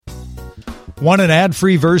Want an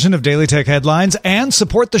ad-free version of Daily Tech Headlines and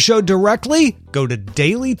support the show directly? Go to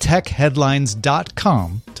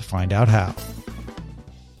dailytechheadlines.com to find out how.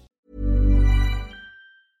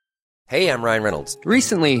 Hey, I'm Ryan Reynolds.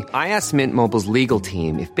 Recently, I asked Mint Mobile's legal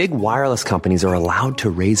team if big wireless companies are allowed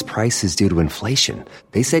to raise prices due to inflation.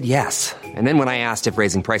 They said yes. And then when I asked if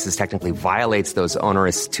raising prices technically violates those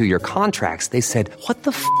onerous 2-year contracts, they said, "What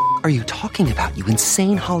the f*** are you talking about, you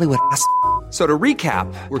insane Hollywood ass?" So to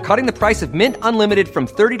recap, we're cutting the price of Mint Unlimited from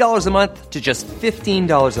 $30 a month to just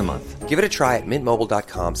 $15 a month. Give it a try at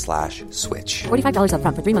mintmobile.com/switch. $45 up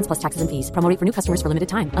front for 3 months plus taxes and fees. Promo rate for new customers for limited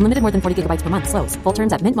time. Unlimited more than 40 gigabytes per month. Slows full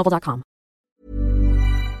terms at mintmobile.com.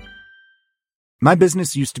 My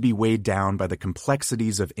business used to be weighed down by the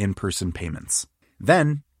complexities of in-person payments.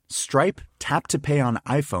 Then, Stripe Tap to Pay on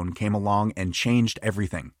iPhone came along and changed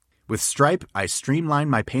everything. With Stripe, I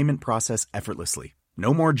streamlined my payment process effortlessly.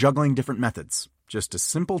 No more juggling different methods. Just a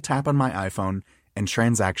simple tap on my iPhone and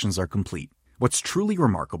transactions are complete. What's truly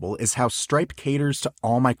remarkable is how Stripe caters to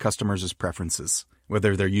all my customers' preferences.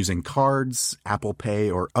 Whether they're using cards, Apple Pay,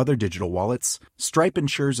 or other digital wallets, Stripe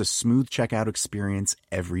ensures a smooth checkout experience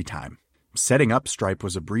every time. Setting up Stripe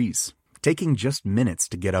was a breeze, taking just minutes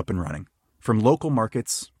to get up and running. From local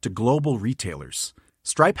markets to global retailers,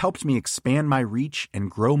 Stripe helped me expand my reach and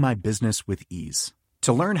grow my business with ease.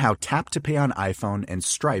 To learn how Tap to Pay on iPhone and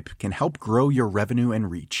Stripe can help grow your revenue and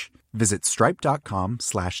reach, visit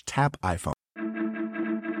stripe.com/tapiphone.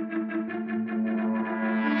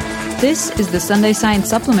 This is the Sunday Science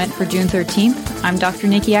Supplement for June 13th. I'm Dr.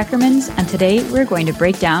 Nikki Ackermans, and today we're going to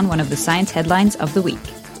break down one of the science headlines of the week.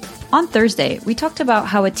 On Thursday, we talked about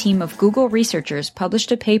how a team of Google researchers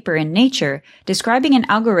published a paper in Nature describing an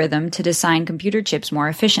algorithm to design computer chips more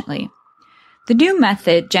efficiently. The new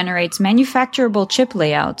method generates manufacturable chip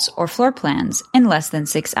layouts or floor plans in less than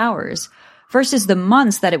 6 hours, versus the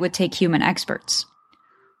months that it would take human experts.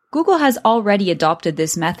 Google has already adopted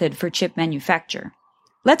this method for chip manufacture.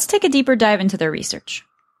 Let's take a deeper dive into their research.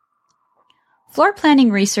 Floor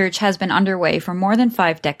planning research has been underway for more than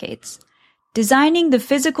 5 decades. Designing the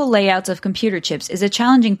physical layouts of computer chips is a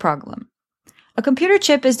challenging problem. A computer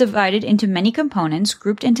chip is divided into many components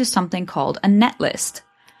grouped into something called a netlist.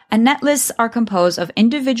 And netlists are composed of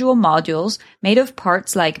individual modules made of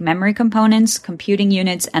parts like memory components, computing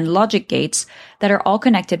units, and logic gates that are all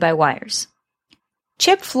connected by wires.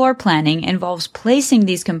 Chip floor planning involves placing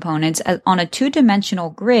these components on a 2-dimensional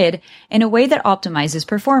grid in a way that optimizes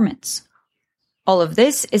performance. All of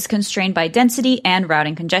this is constrained by density and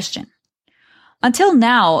routing congestion. Until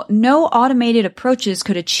now, no automated approaches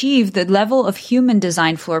could achieve the level of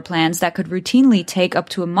human-designed floor plans that could routinely take up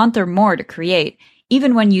to a month or more to create,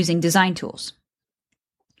 even when using design tools.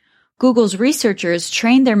 Google's researchers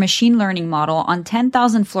trained their machine learning model on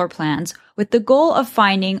 10,000 floor plans with the goal of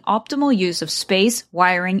finding optimal use of space,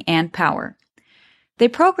 wiring, and power. They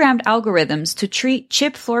programmed algorithms to treat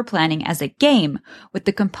chip floor planning as a game, with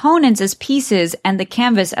the components as pieces and the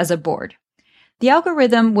canvas as a board. The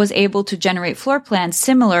algorithm was able to generate floor plans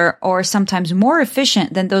similar or sometimes more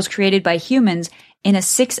efficient than those created by humans in a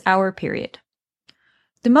 6-hour period.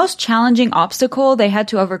 The most challenging obstacle they had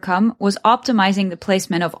to overcome was optimizing the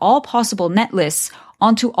placement of all possible netlists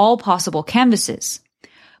onto all possible canvases.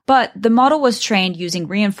 But the model was trained using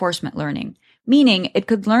reinforcement learning, meaning it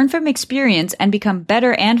could learn from experience and become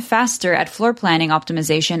better and faster at floor planning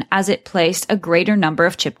optimization as it placed a greater number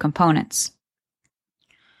of chip components.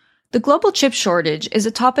 The global chip shortage is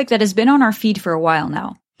a topic that has been on our feed for a while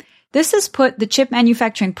now. This has put the chip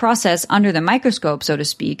manufacturing process under the microscope, so to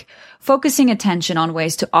speak, focusing attention on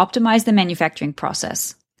ways to optimize the manufacturing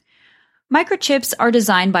process. Microchips are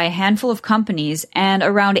designed by a handful of companies, and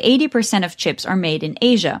around 80% of chips are made in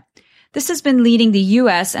Asia. This has been leading the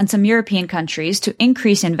US and some European countries to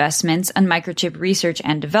increase investments in microchip research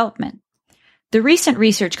and development. The recent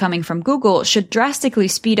research coming from Google should drastically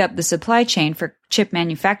speed up the supply chain for chip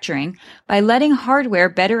manufacturing by letting hardware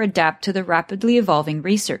better adapt to the rapidly evolving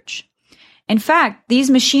research. In fact, these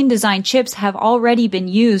machine-designed chips have already been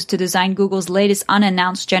used to design Google's latest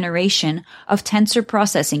unannounced generation of tensor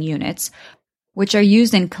processing units, which are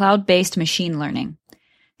used in cloud-based machine learning.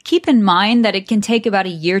 Keep in mind that it can take about a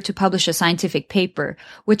year to publish a scientific paper,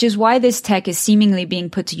 which is why this tech is seemingly being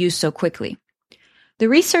put to use so quickly. The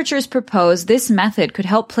researchers propose this method could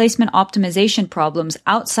help placement optimization problems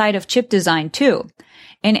outside of chip design too,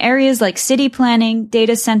 in areas like city planning,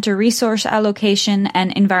 data center resource allocation,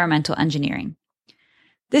 and environmental engineering.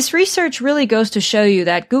 This research really goes to show you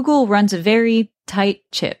that Google runs a very tight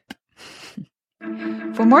ship.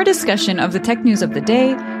 For more discussion of the tech news of the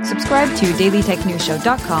day, subscribe to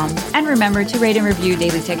dailytechnewsshow.com and remember to rate and review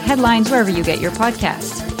Daily Tech Headlines wherever you get your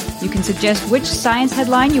podcasts. You can suggest which science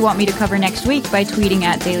headline you want me to cover next week by tweeting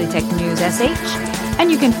at DailyTechNewsSH,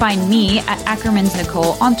 and you can find me at Ackerman's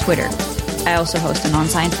Nicole on Twitter. I also host a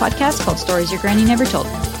non-science podcast called Stories Your Granny Never Told.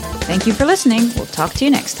 Thank you for listening. We'll talk to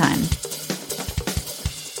you next time.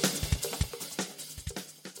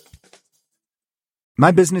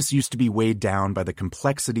 My business used to be weighed down by the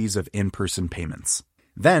complexities of in-person payments.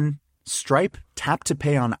 Then, Stripe Tap to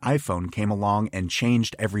Pay on iPhone came along and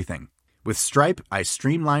changed everything. With Stripe, I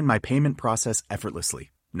streamlined my payment process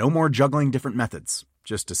effortlessly. No more juggling different methods.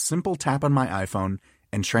 Just a simple tap on my iPhone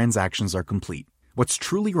and transactions are complete. What's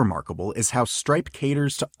truly remarkable is how Stripe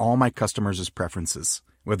caters to all my customers' preferences.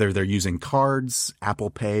 Whether they're using cards,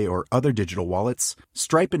 Apple Pay, or other digital wallets,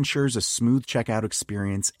 Stripe ensures a smooth checkout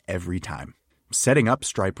experience every time. Setting up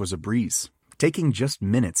Stripe was a breeze, taking just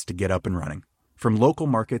minutes to get up and running. From local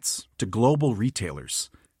markets to global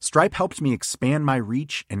retailers, Stripe helped me expand my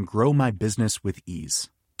reach and grow my business with ease.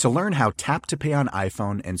 To learn how Tap to Pay on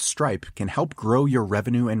iPhone and Stripe can help grow your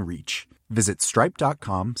revenue and reach, visit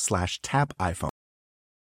stripe.com/tapiphone.